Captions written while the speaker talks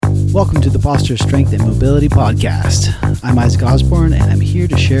Welcome to the Posture Strength and Mobility Podcast. I'm Isaac Osborne, and I'm here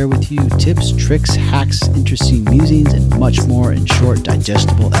to share with you tips, tricks, hacks, interesting musings, and much more in short,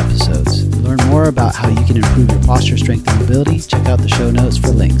 digestible episodes. To learn more about how you can improve your posture strength and mobility, check out the show notes for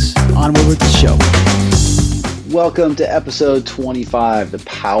links. Onward with the show. Welcome to episode 25, The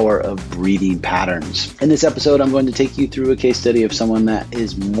Power of Breathing Patterns. In this episode, I'm going to take you through a case study of someone that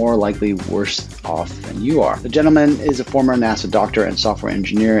is more likely worse off than you are. The gentleman is a former NASA doctor and software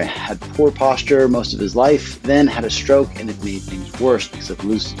engineer, had poor posture most of his life, then had a stroke, and it made things worse because of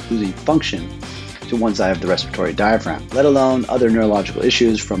losing function to one side of the respiratory diaphragm, let alone other neurological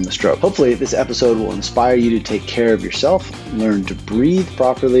issues from the stroke. Hopefully, this episode will inspire you to take care of yourself, learn to breathe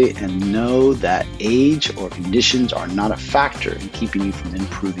properly, and know that age or conditions are not a factor in keeping you from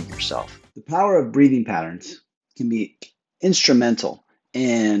improving yourself. The power of breathing patterns can be instrumental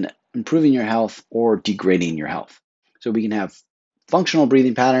in improving your health or degrading your health. So we can have functional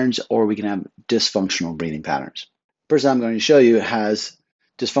breathing patterns or we can have dysfunctional breathing patterns. The person I'm going to show you has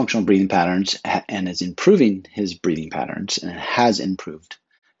dysfunctional breathing patterns and is improving his breathing patterns and has improved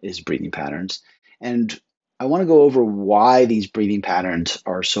his breathing patterns. And I want to go over why these breathing patterns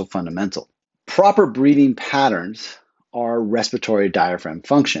are so fundamental. Proper breathing patterns are respiratory diaphragm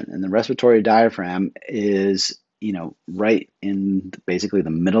function. And the respiratory diaphragm is, right in basically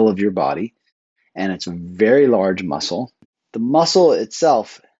the middle of your body. And it's a very large muscle. The muscle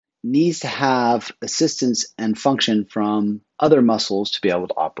itself needs to have assistance and function from other muscles to be able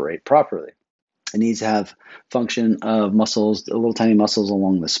to operate properly. It needs to have function of muscles, the little tiny muscles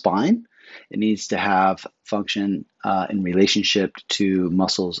along the spine. It needs to have function in relationship to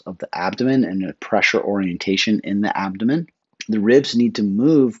muscles of the abdomen and a pressure orientation in the abdomen. The ribs need to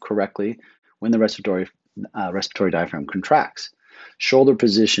move correctly when the respiratory diaphragm contracts. Shoulder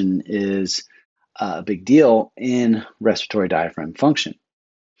position is a big deal in respiratory diaphragm function,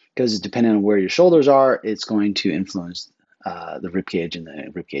 because depending on where your shoulders are, it's going to influence the rib cage, and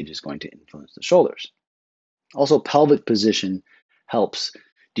the rib cage is going to influence the shoulders. Also, pelvic position helps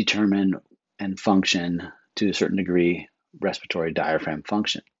determine and function to a certain degree respiratory diaphragm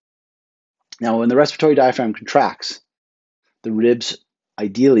function. Now, when the respiratory diaphragm contracts, the ribs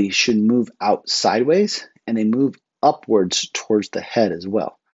ideally should move out sideways, and they move upwards towards the head as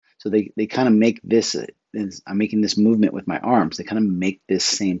well. So they kind of make this. I'm making this movement with my arms. They kind of make this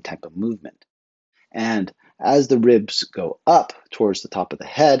same type of movement. And as the ribs go up towards the top of the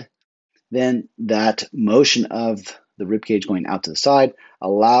head, then that motion of the rib cage going out to the side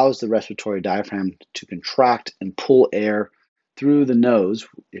allows the respiratory diaphragm to contract and pull air through the nose.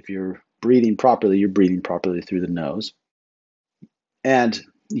 If you're breathing properly, you're breathing properly through the nose. And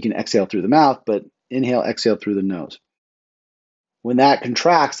you can exhale through the mouth, but inhale, exhale through the nose. When that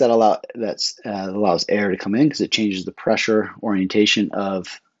contracts, that allows air to come in because it changes the pressure orientation of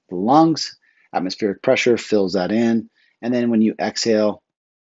the lungs. Atmospheric pressure fills that in. And then when you exhale,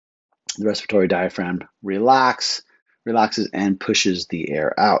 the respiratory diaphragm relaxes and pushes the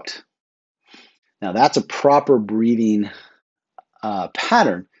air out. Now, that's a proper breathing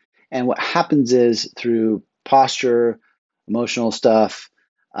pattern. And what happens is through posture, emotional stuff,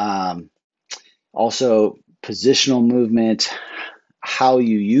 also positional movement, how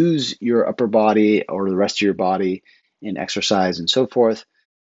you use your upper body or the rest of your body in exercise and so forth,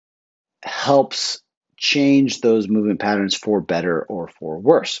 helps change those movement patterns for better or for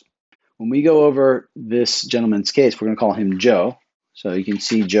worse. When we go over this gentleman's case, we're going to call him Joe. So you can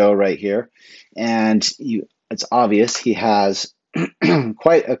see Joe right here. And it's obvious he has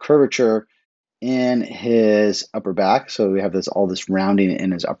quite a curvature in his upper back. So we have all this rounding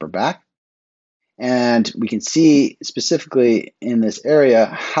in his upper back. And we can see specifically in this area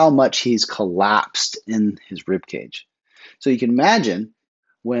how much he's collapsed in his rib cage. So you can imagine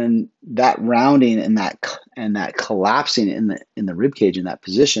when that rounding and that collapsing in the rib cage in that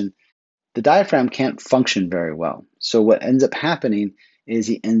position, the diaphragm can't function very well. So what ends up happening is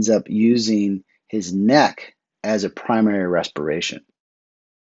he ends up using his neck as a primary respiration.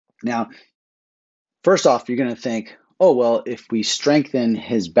 Now, first off, you're going to think, oh, well, if we strengthen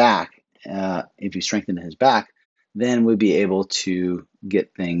his back, then we'll be able to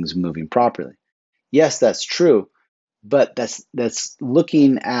get things moving properly. Yes, that's true, but that's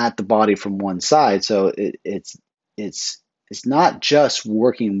looking at the body from one side. So it's not just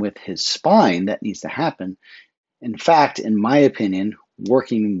working with his spine that needs to happen. In fact, in my opinion,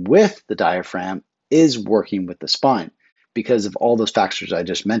 working with the diaphragm is working with the spine, because of all those factors I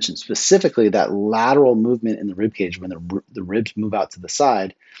just mentioned, specifically that lateral movement in the rib cage when the ribs move out to the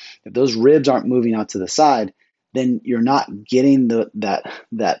side. If those ribs aren't moving out to the side, then you're not getting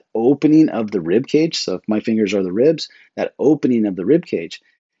that opening of the rib cage. So if my fingers are the ribs, that opening of the rib cage.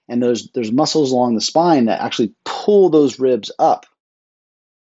 And there's muscles along the spine that actually pull those ribs up.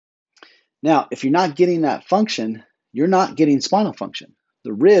 Now, if you're not getting that function, you're not getting spinal function.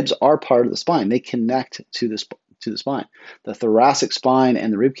 The ribs are part of the spine. They connect to the spine. The thoracic spine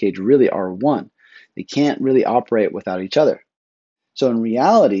and the rib cage really are one. They can't really operate without each other. So in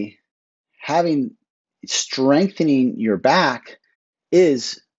reality, strengthening your back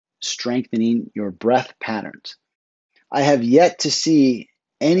is strengthening your breath patterns. I have yet to see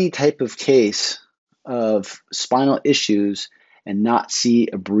any type of case of spinal issues and not see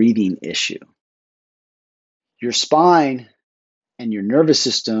a breathing issue. Your spine and your nervous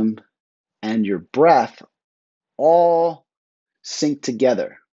system and your breath all sync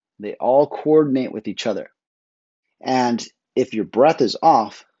together. They all coordinate with each other. And if your breath is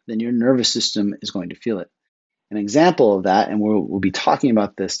off, then your nervous system is going to feel it. An example of that, and we'll be talking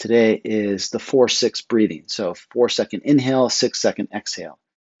about this today, is the 4-6 breathing. So 4-second inhale, 6-second exhale.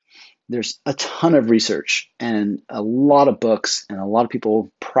 There's a ton of research and a lot of books and a lot of people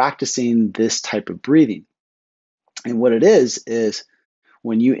practicing this type of breathing. And what it is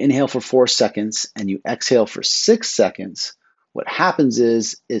when you inhale for 4 seconds and you exhale for 6 seconds, what happens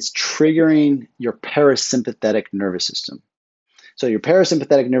is it's triggering your parasympathetic nervous system. So your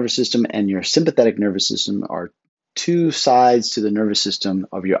parasympathetic nervous system and your sympathetic nervous system are two sides to the nervous system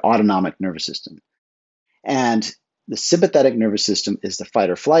of your autonomic nervous system. And the sympathetic nervous system is the fight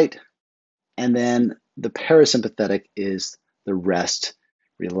or flight, and then the parasympathetic is the rest,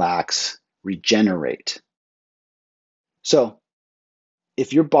 relax, regenerate. So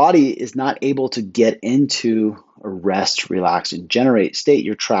if your body is not able to get into a rest, relax, and generate state,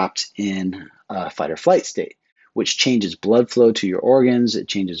 you're trapped in a fight or flight state, which changes blood flow to your organs, it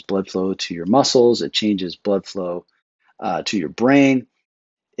changes blood flow to your muscles, it changes blood flow to your brain.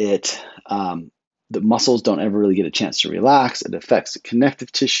 The muscles don't ever really get a chance to relax. It affects the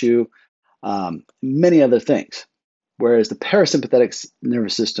connective tissue, many other things. Whereas the parasympathetic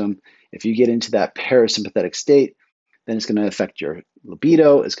nervous system, if you get into that parasympathetic state, then it's going to affect your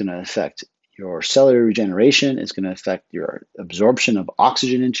libido, it's going to affect your cellular regeneration, it's going to affect your absorption of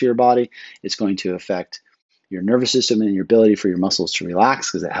oxygen into your body, it's going to affect your nervous system and your ability for your muscles to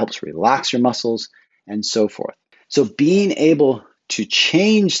relax because it helps relax your muscles and so forth. So being able to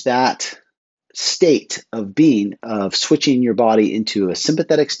change that state of being, of switching your body into a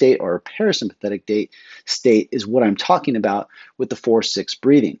sympathetic state or a parasympathetic state is what I'm talking about with the 4-6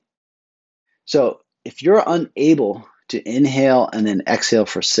 breathing. So if you're unable to inhale and then exhale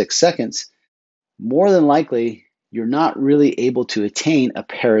for 6 seconds, more than likely, you're not really able to attain a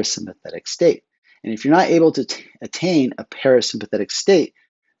parasympathetic state. And if you're not able to attain a parasympathetic state,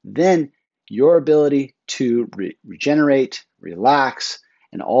 then your ability to regenerate, relax,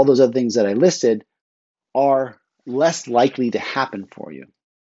 and all those other things that I listed are less likely to happen for you.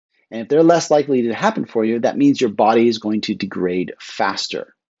 And if they're less likely to happen for you, that means your body is going to degrade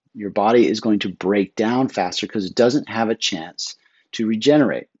faster. Your body is going to break down faster because it doesn't have a chance to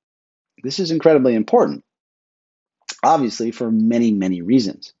regenerate. This is incredibly important, obviously, for many, many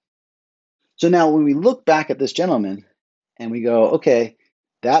reasons. So now when we look back at this gentleman and we go, okay,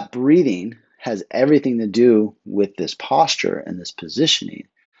 that breathing has everything to do with this posture and this positioning.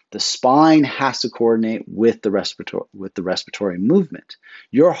 The spine has to coordinate with the respiratory movement.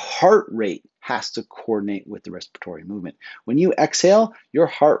 Your heart rate has to coordinate with the respiratory movement. When you exhale, your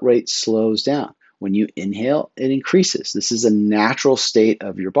heart rate slows down. When you inhale, it increases. This is a natural state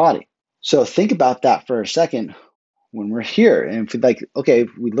of your body. So think about that for a second when we're here. And if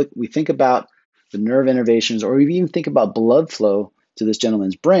we think about the nerve innervations, or we even think about blood flow to this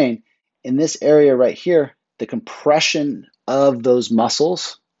gentleman's brain, in this area right here, the compression of those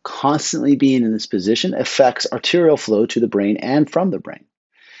muscles constantly being in this position affects arterial flow to the brain and from the brain.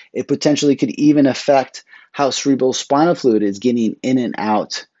 It potentially could even affect how cerebral spinal fluid is getting in and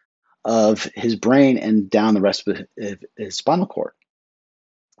out of his brain and down the rest of his spinal cord.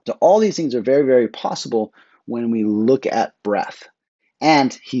 So all these things are very, very possible when we look at breath.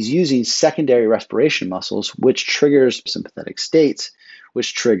 And he's using secondary respiration muscles, which triggers sympathetic states,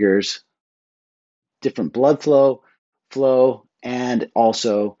 which triggers different blood flow, and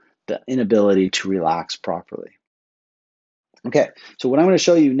also the inability to relax properly. Okay, so what I'm going to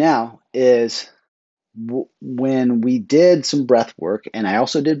show you now is when we did some breath work, and I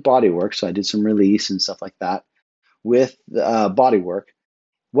also did body work, so I did some release and stuff like that with body work.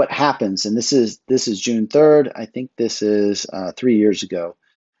 What happens, and this is June 3rd. I think this is 3 years ago.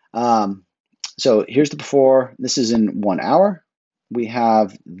 So here's the before. This is in 1 hour. We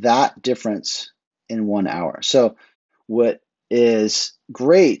have that difference in 1 hour. So what is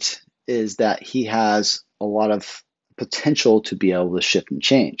great is that he has a lot of potential to be able to shift and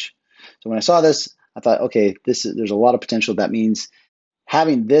change. So when I saw this, I thought, okay, there's a lot of potential. That means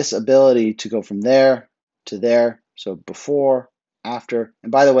having this ability to go from there to there. So before, after,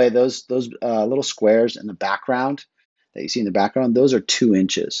 and by the way, those little squares in the background that you see in the background, those are 2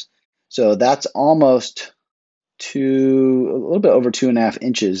 inches. So that's almost a little bit over 2.5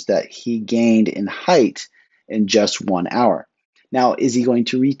 inches that he gained in height in just 1 hour. Now, is he going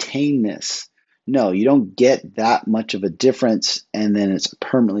to retain this? No, you don't get that much of a difference and then it's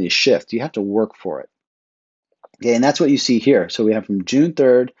permanently a shift. You have to work for it. Okay, and that's what you see here. So we have from June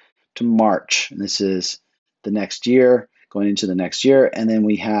 3rd to March, and this is the next year, going into the next year, and then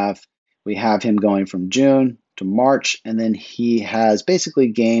we have him going from June to March, and then he has basically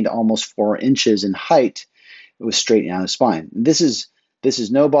gained almost 4 inches in height. It was straightening out his spine. This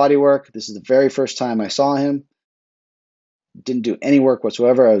is no body work. This is the very first time I saw him. Didn't do any work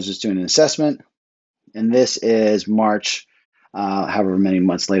whatsoever. I was just doing an assessment, and this is March, however many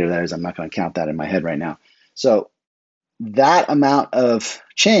months later that is. I'm not going to count that in my head right now. So that amount of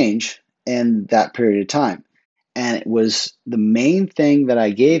change in that period of time. And it was the main thing that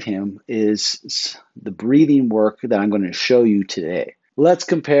I gave him is the breathing work that I'm going to show you today. Let's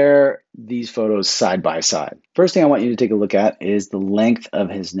compare these photos side by side. First thing I want you to take a look at is the length of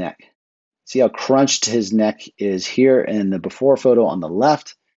his neck. See how crunched his neck is here in the before photo on the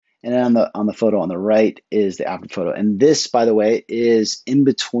left, and then on the photo on the right is the after photo. And this, by the way, is in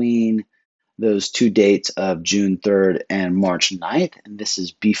between those 2 dates of June 3rd and March 9th. And this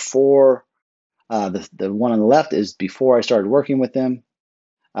is before, the one on the left is before I started working with him.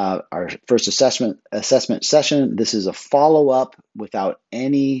 Our first assessment session. This is a follow-up without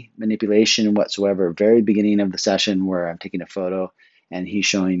any manipulation whatsoever. Very beginning of the session where I'm taking a photo and he's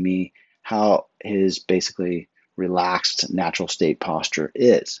showing me how his basically relaxed natural state posture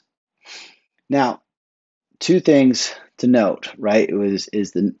is. Now, 2 things to note, right?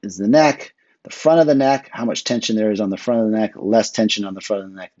 Is the neck, the front of the neck, how much tension there is on the front of the neck, less tension on the front of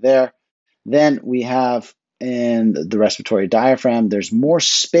the neck there. Then we have in the respiratory diaphragm, there's more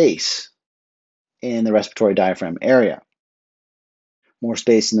space in the respiratory diaphragm area. More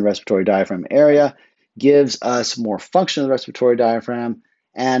space in the respiratory diaphragm area gives us more function of the respiratory diaphragm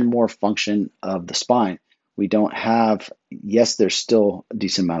and more function of the spine. We don't have, yes, there's still a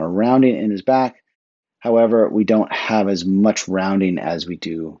decent amount of rounding in his back. However, we don't have as much rounding as we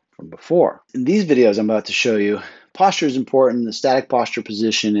do from before. In these videos I'm about to show you, posture is important. The static posture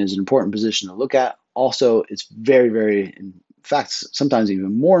position is an important position to look at. Also, it's very, very, in fact, sometimes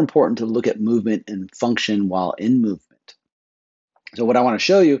even more important to look at movement and function while in movement. So what I want to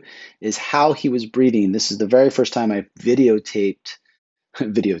show you is how he was breathing. This is the very first time I videotaped.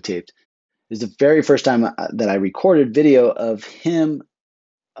 This is the very first time that I recorded video of him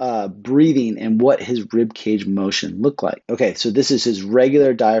breathing and what his rib cage motion looked like. Okay, so this is his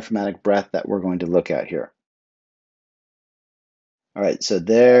regular diaphragmatic breath that we're going to look at here. All right, so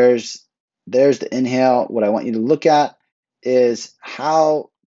there's the inhale. What I want you to look at is how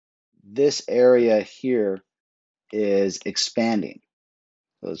this area here is expanding.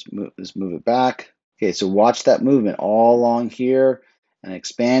 So let's move it back. Okay, so watch that movement all along here and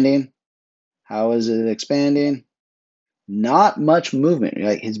expanding. How is it expanding? Not much movement.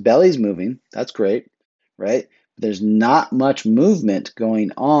 Like his belly's moving. That's great, right? There's not much movement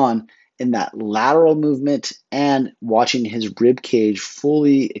going on in that lateral movement and watching his rib cage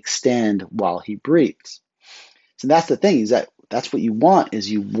fully extend while he breathes. So that's the thing, is that's what you want, is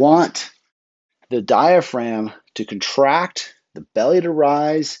you want the diaphragm to contract, the belly to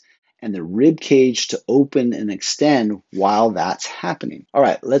rise, and the rib cage to open and extend while that's happening. All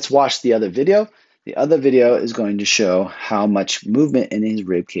right, let's watch the other video. The other video is going to show how much movement in his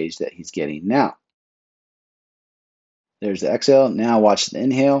rib cage that he's getting now. There's the exhale. Now watch the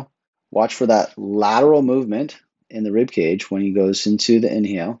inhale. Watch for that lateral movement in the rib cage when he goes into the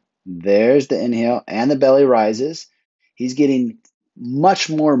inhale. There's the inhale and the belly rises. He's getting much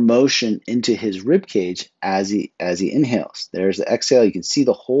more motion into his rib cage as he inhales. There's the exhale. You can see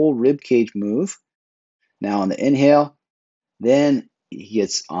the whole rib cage move. Now on the inhale, then he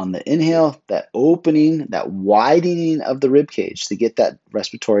gets on the inhale, that opening, that widening of the rib cage to get that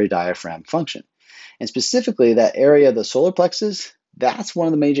respiratory diaphragm function. And specifically that area of the solar plexus, that's one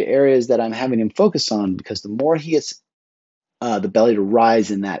of the major areas that I'm having him focus on, because the more he gets the belly to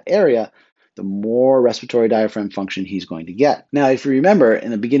rise in that area, the more respiratory diaphragm function he's going to get. Now, if you remember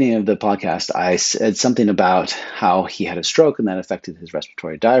in the beginning of the podcast, I said something about how he had a stroke and that affected his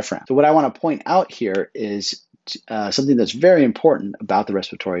respiratory diaphragm. So what I want to point out here is something that's very important about the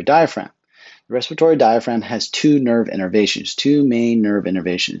respiratory diaphragm. The respiratory diaphragm has 2 nerve innervations, 2 main nerve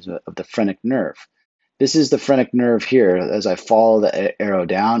innervations of the phrenic nerve. This is the phrenic nerve here. As I follow the arrow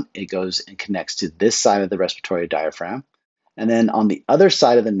down, it goes and connects to this side of the respiratory diaphragm. And then on the other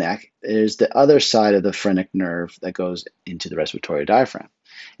side of the neck is the other side of the phrenic nerve that goes into the respiratory diaphragm.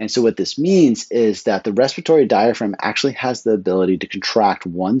 And so what this means is that the respiratory diaphragm actually has the ability to contract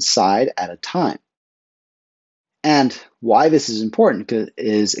one side at a time. And why this is important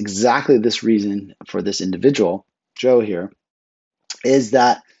is exactly this reason for this individual, Joe here, is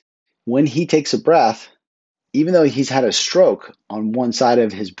that when he takes a breath, even though he's had a stroke on one side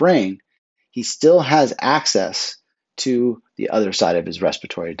of his brain, he still has access to the other side of his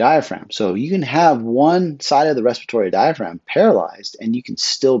respiratory diaphragm. So you can have one side of the respiratory diaphragm paralyzed and you can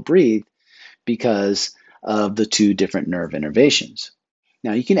still breathe because of the two different nerve innervations.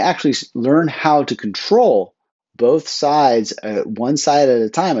 Now you can actually learn how to control both sides, one side at a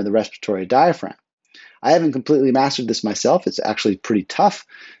time of the respiratory diaphragm. I haven't completely mastered this myself. It's actually pretty tough.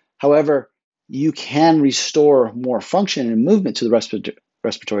 However, you can restore more function and movement to the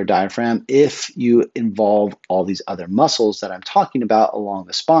respiratory diaphragm if you involve all these other muscles that I'm talking about along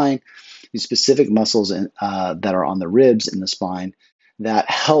the spine, these specific muscles that are on the ribs in the spine that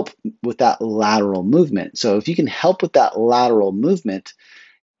help with that lateral movement. So if you can help with that lateral movement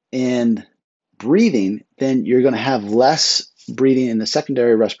in breathing, then you're going to have less breathing in the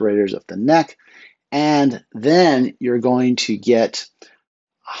secondary respirators of the neck, and then you're going to get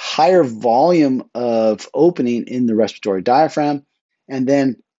higher volume of opening in the respiratory diaphragm, and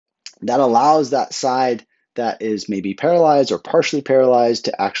then that allows that side that is maybe paralyzed or partially paralyzed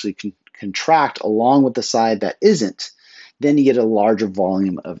to actually contract along with the side that isn't. Then you get a larger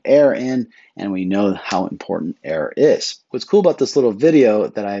volume of air in, and we know how important air is. What's cool about this little video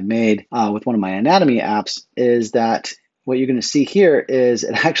that I made with one of my anatomy apps is that what you're going to see here is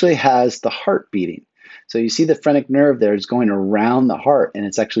it actually has the heart beating. So you see the phrenic nerve there is going around the heart, and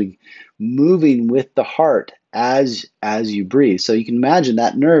it's actually moving with the heart as you breathe. So you can imagine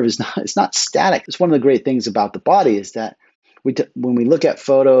that nerve is not static. It's one of the great things about the body is that when we look at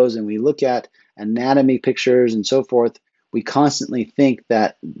photos and we look at anatomy pictures and so forth, we constantly think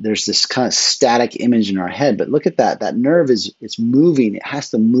that there's this kind of static image in our head. But look at that. That nerve it's moving. It has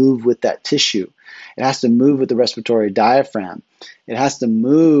to move with that tissue. It has to move with the respiratory diaphragm. It has to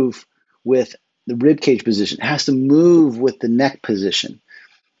move with the rib cage position. It has to move with the neck position.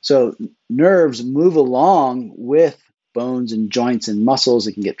 So nerves move along with bones and joints and muscles.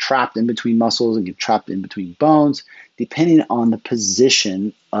 It can get trapped in between muscles and get trapped in between bones, depending on the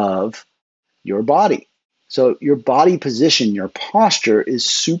position of your body. So your body position, your posture is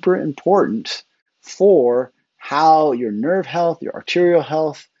super important for how your nerve health, your arterial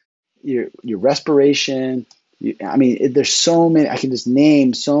health, your respiration. There's so many, I can just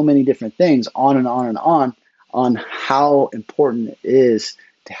name so many different things on and on and on how important it is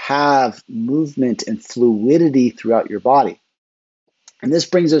to have movement and fluidity throughout your body. And this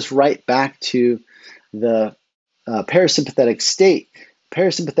brings us right back to the parasympathetic state.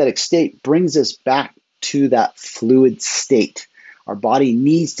 Parasympathetic state brings us back to that fluid state. Our body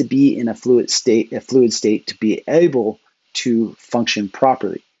needs to be in a fluid state to be able to function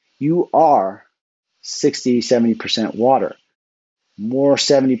properly. You are 60, 70% water, more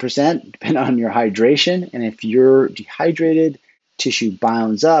 70% depending on your hydration. And if you're dehydrated, tissue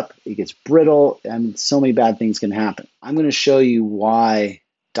binds up, it gets brittle, and so many bad things can happen. I'm going to show you why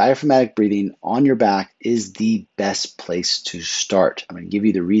diaphragmatic breathing on your back is the best place to start. I'm going to give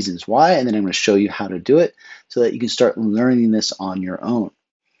you the reasons why, and then I'm going to show you how to do it so that you can start learning this on your own.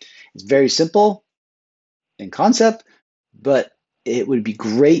 It's very simple in concept, but it would be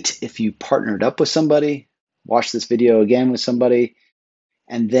great if you partnered up with somebody, watch this video again with somebody,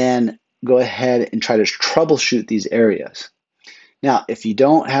 and then go ahead and try to troubleshoot these areas. Now, if you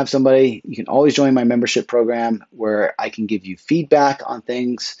don't have somebody, you can always join my membership program where I can give you feedback on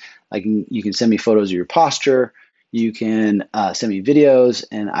things. You can send me photos of your posture. You can send me videos,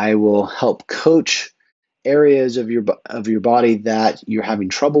 and I will help coach areas of your body that you're having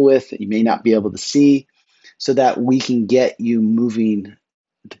trouble with that you may not be able to see, so that we can get you moving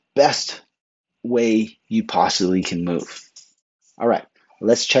the best way you possibly can move. All right,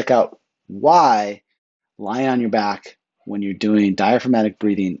 let's check out why lying on your back when you're doing diaphragmatic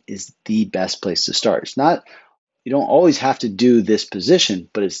breathing is the best place to start. It's not, you don't always have to do this position,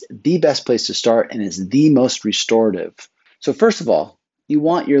 but it's the best place to start and it's the most restorative. So first of all, you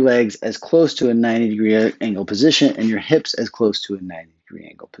want your legs as close to a 90-degree angle position and your hips as close to a 90-degree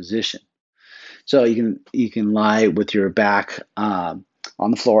angle position. So you can lie with your back on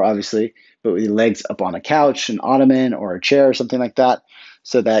the floor, obviously, but with your legs up on a couch, an ottoman, or a chair or something like that,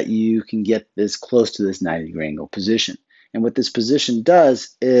 so that you can get this close to this 90-degree angle position. And what this position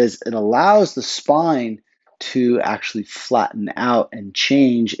does is it allows the spine to actually flatten out and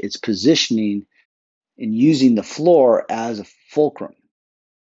change its positioning in using the floor as a fulcrum.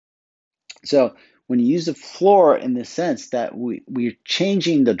 So when you use the floor in the sense that we're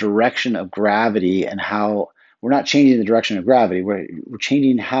changing the direction of gravity and how we're not changing the direction of gravity, we're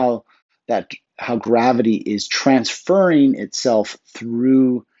changing how gravity is transferring itself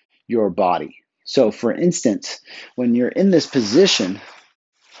through your body. So for instance, when you're in this position,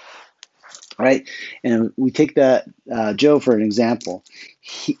 right, and we take that Joe for an example,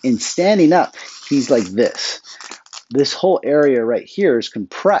 in standing up, he's like this. This whole area right here is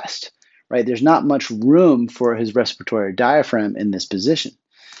compressed, right? There's not much room for his respiratory diaphragm in this position.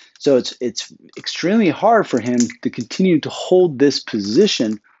 So it's extremely hard for him to continue to hold this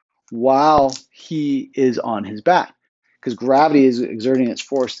position while he is on his back because gravity is exerting its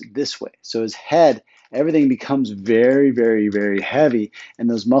force this way. So his head, everything becomes very, very, very heavy, and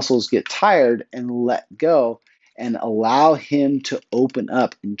those muscles get tired and let go and allow him to open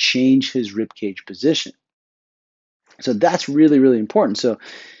up and change his ribcage position. So that's really, really important. So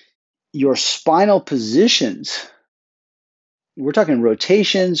your spinal positions, we're talking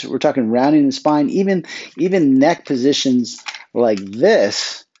rotations, we're talking rounding the spine, even neck positions like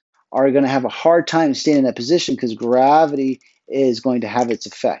this are going to have a hard time staying in that position because gravity is going to have its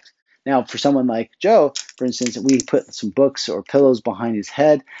effect. Now, for someone like Joe, for instance, we put some books or pillows behind his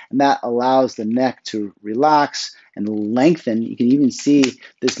head, and that allows the neck to relax and lengthen. You can even see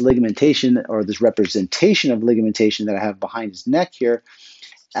this ligamentation or this representation of ligamentation that I have behind his neck here.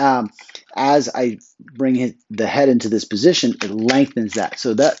 As I bring the head into this position, it lengthens that.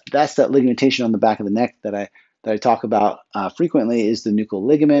 So that's that ligamentation on the back of the neck that I talk about frequently is the nuchal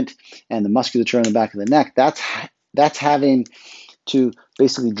ligament and the musculature on the back of the neck. That's having to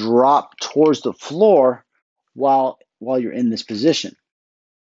basically drop towards the floor while you're in this position.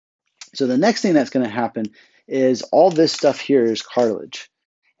 So the next thing that's going to happen is all this stuff here is cartilage,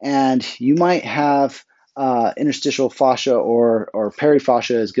 and you might have interstitial fascia or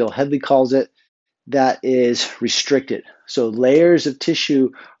perifascia, as Gil Headley calls it, that is restricted. So layers of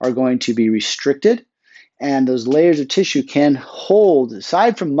tissue are going to be restricted, and those layers of tissue can hold,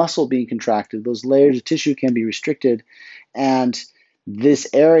 aside from muscle being contracted, those layers of tissue can be restricted, and this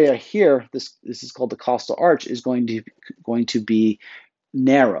area here, this is called the costal arch, is going to be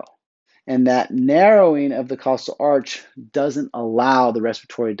narrow. And that narrowing of the costal arch doesn't allow the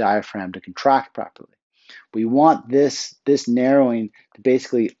respiratory diaphragm to contract properly. We want this narrowing to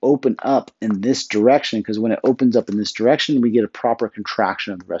basically open up in this direction, because when it opens up in this direction, we get a proper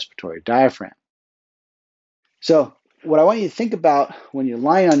contraction of the respiratory diaphragm. So what I want you to think about when you're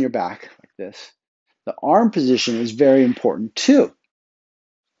lying on your back like this, the arm position is very important too.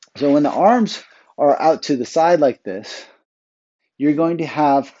 So when the arms are out to the side like this, you're going to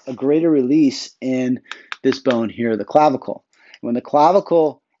have a greater release in this bone here, the clavicle. When the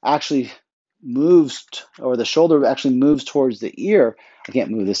clavicle actually moves, or the shoulder actually moves towards the ear, I can't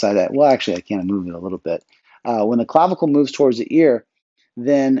move this side of that. Well, actually, I can move it a little bit. When the clavicle moves towards the ear,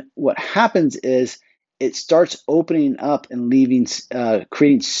 then what happens is it starts opening up and leaving,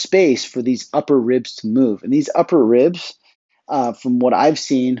 creating space for these upper ribs to move. And these upper ribs, from what I've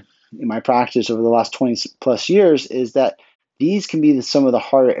seen in my practice over the last 20 plus years, is that these can be some of the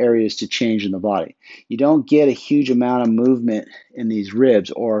harder areas to change in the body. You don't get a huge amount of movement in these ribs,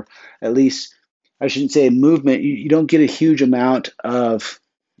 or at least I shouldn't say movement. You don't get a huge amount of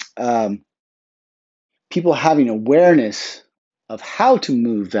people having awareness of how to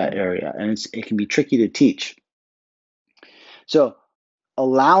move that area, and it can be tricky to teach. So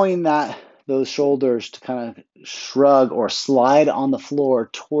allowing those shoulders to kind of shrug or slide on the floor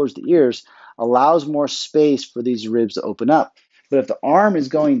towards the ears allows more space for these ribs to open up. But if the arm is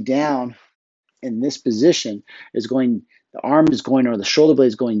going down in this position, the arm is going, or the shoulder blade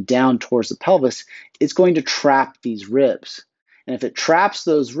is going down towards the pelvis, it's going to trap these ribs. And if it traps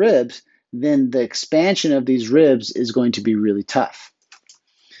those ribs, then the expansion of these ribs is going to be really tough.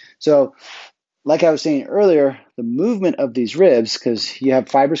 So like I was saying earlier, the movement of these ribs, because you have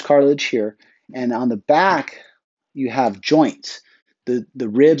fibrous cartilage here, and on the back you have joints. The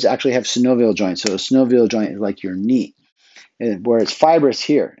ribs actually have synovial joints. So a synovial joint is like your knee, where it's fibrous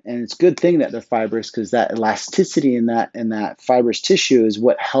here. And it's a good thing that they're fibrous, because that elasticity in that fibrous tissue is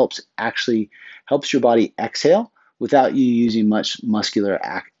what helps your body exhale without you using much muscular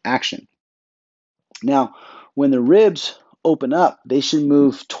action. Now, when the ribs open up, they should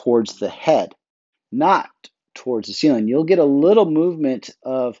move towards the head, not towards the ceiling. You'll get a little movement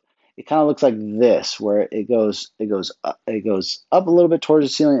of it kind of looks like this, where it goes up a little bit towards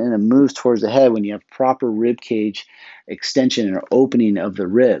the ceiling and it moves towards the head when you have proper rib cage extension or opening of the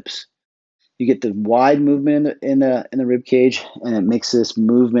ribs. You get the wide movement in the rib cage, and it makes this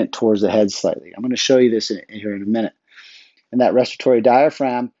movement towards the head slightly. I'm going to show you this here in a minute. And that respiratory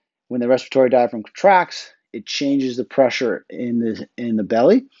diaphragm, when the respiratory diaphragm contracts, it changes the pressure in the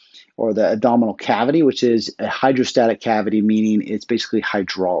belly or the abdominal cavity, which is a hydrostatic cavity, meaning it's basically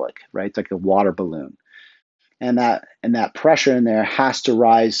hydraulic, right? It's like a water balloon. And that pressure in there has to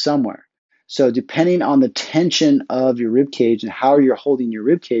rise somewhere. So depending on the tension of your rib cage and how you're holding your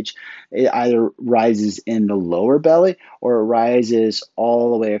rib cage, it either rises in the lower belly or it rises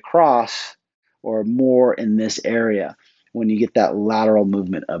all the way across or more in this area when you get that lateral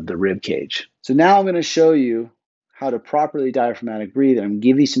movement of the rib cage. So now I'm going to show you how to properly diaphragmatic breathe, and I'm going to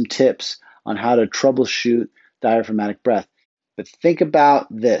give you some tips on how to troubleshoot diaphragmatic breath. But think about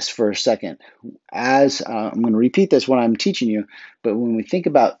this for a second. As I'm going to repeat this when I'm teaching you, but when we think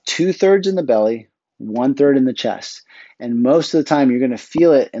about 2/3 in the belly, 1/3 in the chest, and most of the time you're going to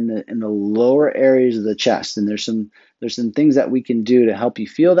feel it in the lower areas of the chest. And there's some things that we can do to help you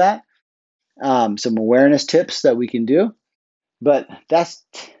feel that. Some awareness tips that we can do. But that's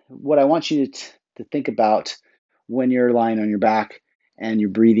what I want you to think about when you're lying on your back and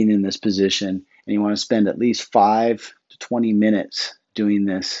you're breathing in this position, and you want to spend at least 5 to 20 minutes doing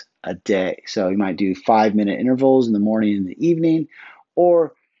this a day. So you might do 5-minute intervals in the morning and the evening,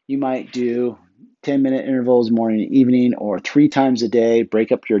 or you might do 10-minute intervals morning and evening, or 3 times a day.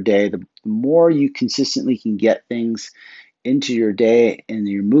 Break up your day. The more you consistently can get things into your day and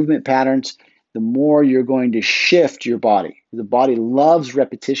your movement patterns, the more you're going to shift your body. The body loves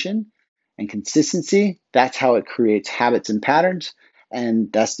repetition and consistency. That's how it creates habits and patterns.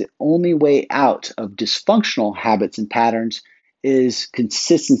 And that's the only way out of dysfunctional habits and patterns is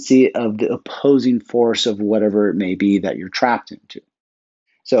consistency of the opposing force of whatever it may be that you're trapped into.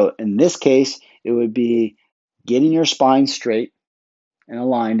 So in this case, it would be getting your spine straight and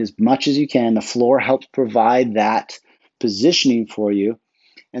aligned as much as you can. The floor helps provide that positioning for you.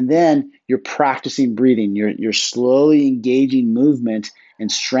 And then you're practicing breathing. You're slowly engaging movement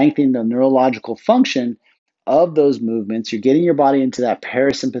and strengthening the neurological function of those movements. You're getting your body into that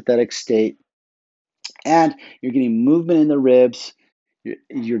parasympathetic state, and you're getting movement in the ribs.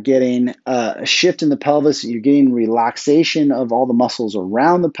 You're getting a shift in the pelvis. You're getting relaxation of all the muscles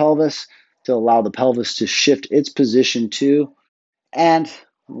around the pelvis to allow the pelvis to shift its position too. And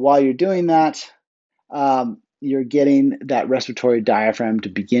while you're doing that, you're getting that respiratory diaphragm to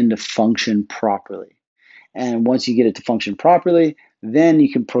begin to function properly. And once you get it to function properly, then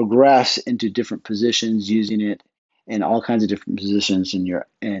you can progress into different positions using it in all kinds of different positions in your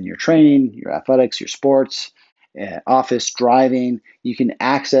training, your athletics, your sports, office, driving. You can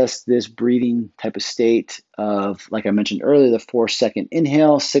access this breathing type of state of, like I mentioned earlier, the 4-second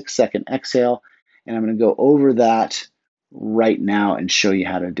inhale, 6-second exhale. And I'm going to go over that right now and show you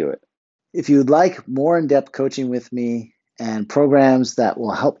how to do it. If you would like more in-depth coaching with me and programs that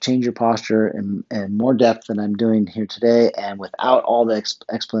will help change your posture in more depth than I'm doing here today, and without all the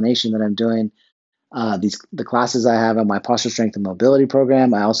explanation that I'm doing, the classes I have on my posture strength and mobility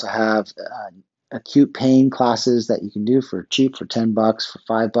program. I also have acute pain classes that you can do for cheap, for $10, for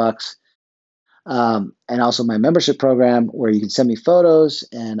 $5. And also my membership program where you can send me photos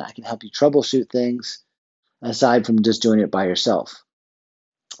and I can help you troubleshoot things aside from just doing it by yourself.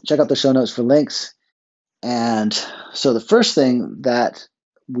 Check out the show notes for links. And so the first thing that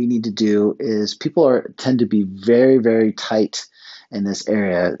we need to do is people tend to be very, very tight in this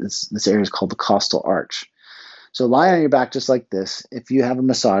area. This area is called the costal arch. So lie on your back just like this. If you have a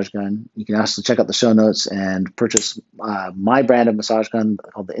massage gun, you can also check out the show notes and purchase my brand of massage gun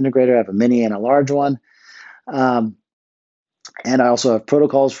called the Integrator. I have a mini and a large one. And I also have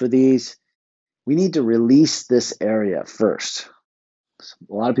protocols for these. We need to release this area first.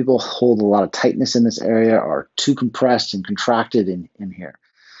 A lot of people hold a lot of tightness in this area, are too compressed and contracted in here.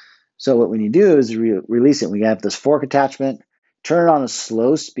 So what we need to do is release it. We have this fork attachment, turn it on a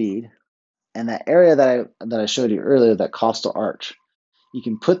slow speed, and that area that I showed you earlier, that costal arch, you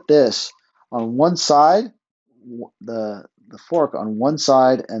can put this on one side, the fork on one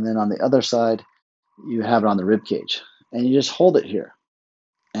side, and then on the other side, you have it on the rib cage. And you just hold it here.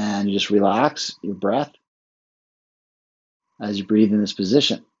 And you just relax your breath as you breathe in this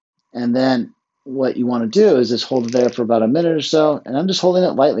position. And then what you want to do is just hold it there for about a minute or so. And I'm just holding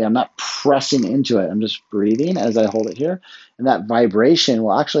it lightly. I'm not pressing into it. I'm just breathing as I hold it here. And that vibration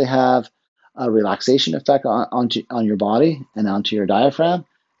will actually have a relaxation effect on your body and onto your diaphragm.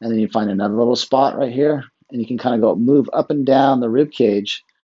 And then you find another little spot right here. And you can kind of move up and down the rib cage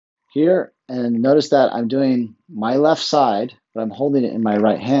here, and notice that I'm doing my left side, but I'm holding it in my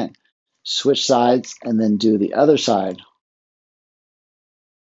right hand. Switch sides and then do the other side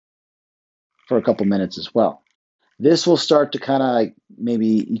for a couple minutes as well. This will start to kind of like,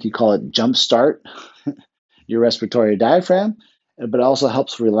 maybe you could call it jump start your respiratory diaphragm, but it also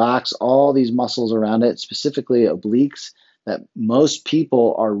helps relax all these muscles around it, specifically obliques, that most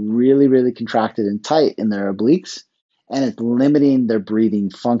people are really, really contracted and tight in their obliques, and it's limiting their breathing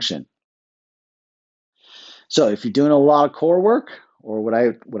function. So if you're doing a lot of core work, or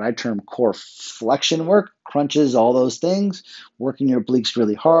what I term core flexion work, crunches, all those things, working your obliques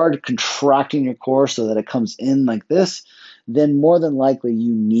really hard, contracting your core so that it comes in like this, then more than likely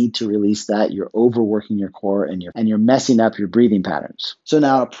you need to release that. You're overworking your core and you're messing up your breathing patterns. So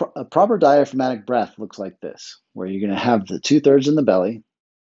now a proper diaphragmatic breath looks like this, where you're going to have the 2/3 in the belly.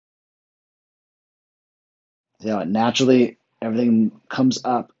 Naturally everything comes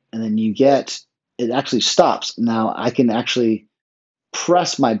up, and then it actually stops. Now I can actually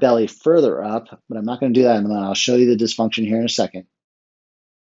press my belly further up, but I'm not going to do that in a moment. I'll show you the dysfunction here in a second.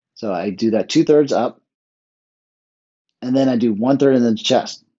 So I do that 2/3 up, and then I do 1/3 in the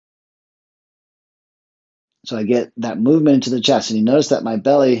chest. So I get that movement into the chest, and you notice that my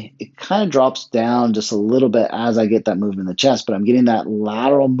belly, it kind of drops down just a little bit as I get that movement in the chest, but I'm getting that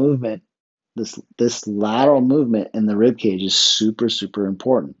lateral movement. This lateral movement in the rib cage is super, super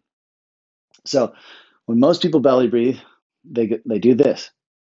important. So when most people belly breathe, they do this.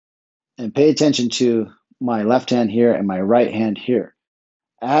 And pay attention to my left hand here and my right hand here.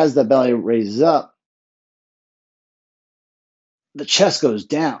 As the belly raises up, the chest goes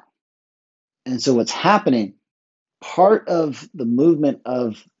down. And so what's happening, part of the movement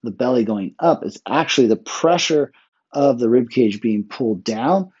of the belly going up is actually the pressure of the rib cage being pulled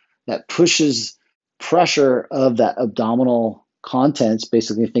down that pushes pressure of that abdominal contents.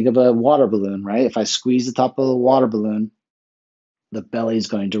 Basically, think of a water balloon, right? If I squeeze the top of the water balloon, the belly is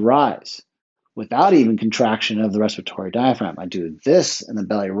going to rise without even contraction of the respiratory diaphragm. I do this and the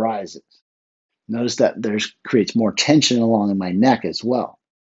belly rises. Notice that there's creates more tension along in my neck as well.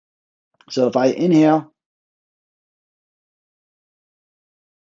 So if I inhale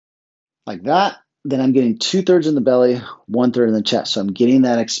like that, then I'm getting 2/3 in the belly, 1/3 in the chest. So I'm getting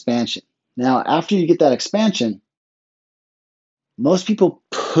that expansion. Now, after you get that expansion, most people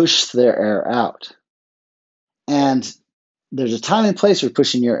push their air out. And there's a time and place for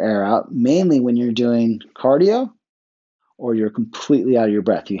pushing your air out, mainly when you're doing cardio or you're completely out of your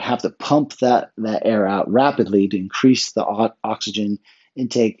breath. You have to pump that air out rapidly to increase the oxygen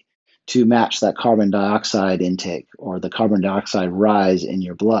intake to match that carbon dioxide intake or the carbon dioxide rise in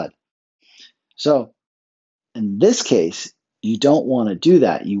your blood. So in this case, you don't want to do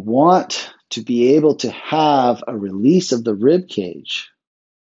that. You want to be able to have a release of the rib cage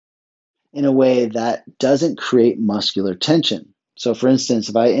in a way that doesn't create muscular tension. So for instance,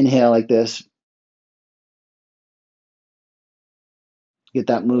 if I inhale like this, get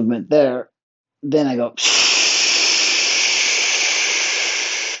that movement there, then I go,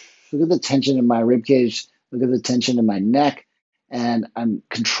 look at the tension in my rib cage, look at the tension in my neck, and I'm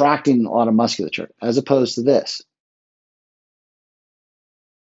contracting a lot of musculature, as opposed to this.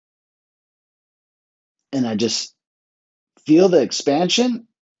 And I just feel the expansion,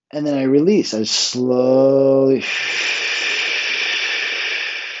 and then I release. I slowly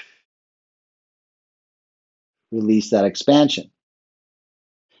release that expansion.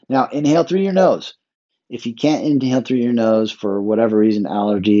 Now, inhale through your nose. If you can't inhale through your nose for whatever reason,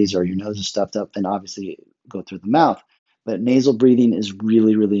 allergies or your nose is stuffed up, then obviously go through the mouth. But nasal breathing is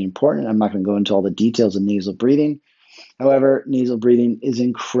really, really important. I'm not going to go into all the details of nasal breathing. However, nasal breathing is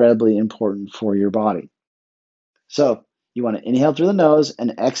incredibly important for your body. So you want to inhale through the nose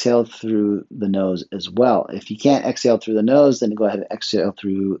and exhale through the nose as well. If you can't exhale through the nose, then go ahead and exhale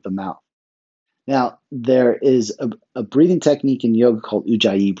through the mouth. Now, there is a breathing technique in yoga called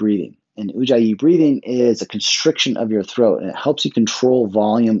Ujjayi breathing. And Ujjayi breathing is a constriction of your throat, and it helps you control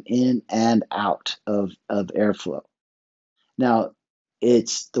volume in and out of airflow. Now,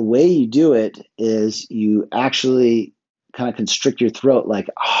 it's the way you do it is you actually kind of constrict your throat like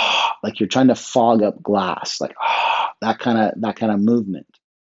you're trying to fog up glass, like that kind of movement.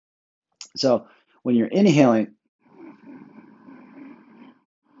 So when you're inhaling,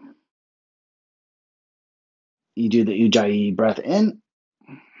 you do the Ujjayi breath in,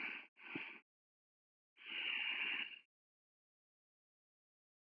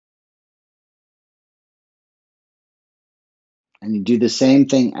 and you do the same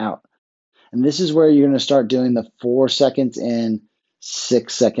thing out. And this is where you're going to start doing the 4 seconds in,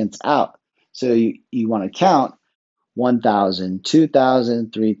 6 seconds out. So you want to count 1,000,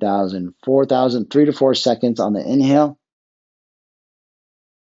 2,000, 3,000, 4,000, 3 to 4 seconds on the inhale.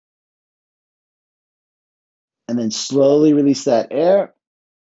 And then slowly release that air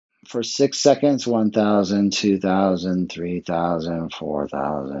for 6 seconds. 1,000, 2,000, 3,000,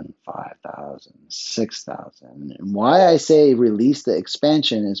 4,000, 5,000, 6,000. And why I say release the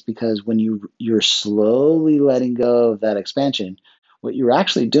expansion is because when you're slowly letting go of that expansion, what you're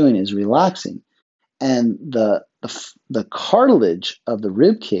actually doing is relaxing. And the cartilage of the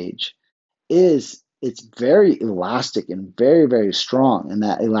rib cage it's very elastic and very, very strong. And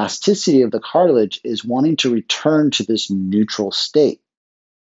that elasticity of the cartilage is wanting to return to this neutral state.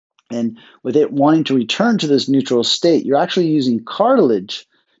 And with it wanting to return to this neutral state, you're actually using cartilage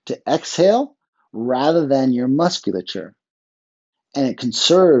to exhale rather than your musculature. And it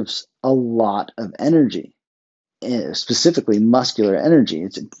conserves a lot of energy, specifically muscular energy.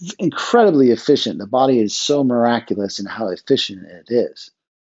 It's incredibly efficient. The body is so miraculous in how efficient it is.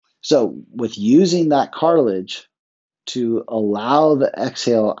 So with using that cartilage to allow the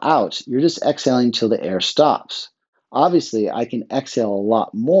exhale out, you're just exhaling till the air stops. Obviously, I can exhale a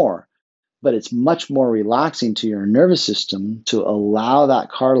lot more, but it's much more relaxing to your nervous system to allow that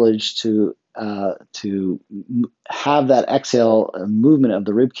cartilage to have that exhale movement of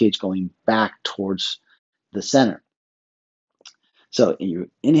the rib cage going back towards the center. So you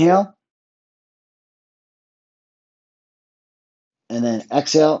inhale, and then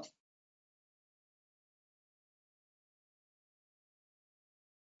exhale.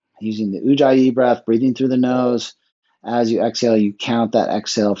 Using the Ujjayi breath, breathing through the nose. As you exhale, you count that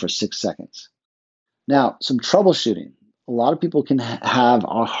exhale for 6 seconds. Now, some troubleshooting. A lot of people can have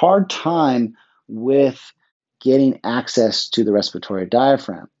a hard time with getting access to the respiratory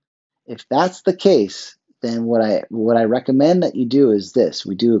diaphragm. If that's the case, then what I recommend that you do is this.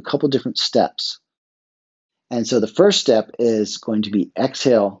 We do a couple different steps. And so the first step is going to be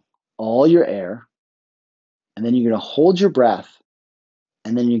exhale all your air, and then you're going to hold your breath,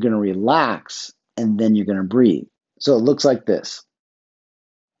 and then you're going to relax, and then you're going to breathe. So it looks like this.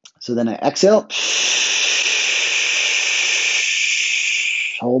 So then I exhale,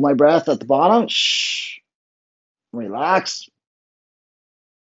 hold my breath at the bottom, relax.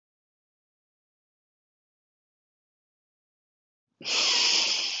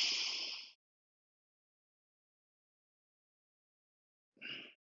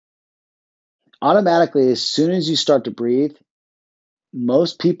 Automatically, as soon as you start to breathe,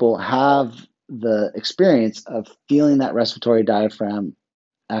 most people have the experience of feeling that respiratory diaphragm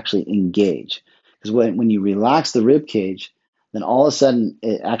actually engage. Because when you relax the rib cage, then all of a sudden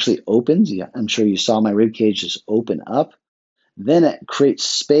it actually opens. I'm sure you saw my rib cage just open up. Then it creates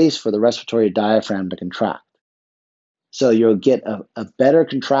space for the respiratory diaphragm to contract. So you'll get a better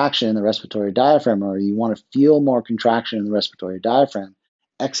contraction in the respiratory diaphragm, or you want to feel more contraction in the respiratory diaphragm.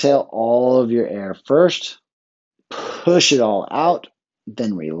 Exhale all of your air first, push it all out,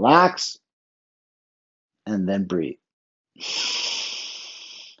 then relax, and then breathe.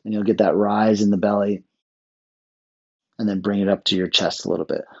 And you'll get that rise in the belly, and then bring it up to your chest a little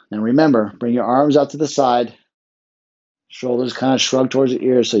bit. Now remember, bring your arms out to the side, shoulders kind of shrug towards your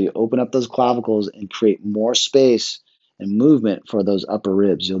ears so you open up those clavicles and create more space and movement for those upper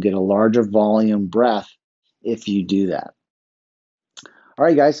ribs. You'll get a larger volume breath if you do that. All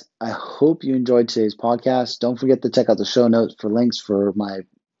right, guys, I hope you enjoyed today's podcast. Don't forget to check out the show notes for links for my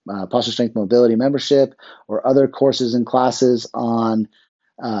Posture Strength Mobility membership or other courses and classes on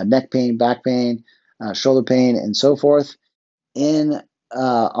neck pain, back pain, shoulder pain, and so forth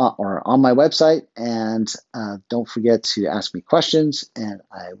or on my website. And don't forget to ask me questions, and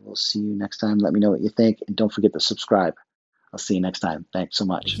I will see you next time. Let me know what you think, and don't forget to subscribe. I'll see you next time. Thanks so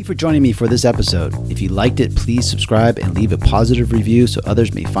much. Thank you for joining me for this episode. If you liked it, please subscribe and leave a positive review so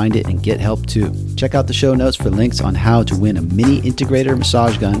others may find it and get help too. Check out the show notes for links on how to win a mini integrator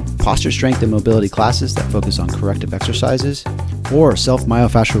massage gun, posture strength and mobility classes that focus on corrective exercises, or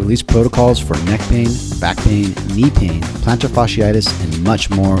self-myofascial release protocols for neck pain, back pain, knee pain, plantar fasciitis, and much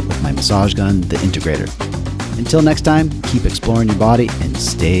more with my massage gun, the Integrator. Until next time, keep exploring your body and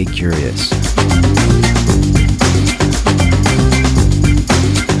stay curious.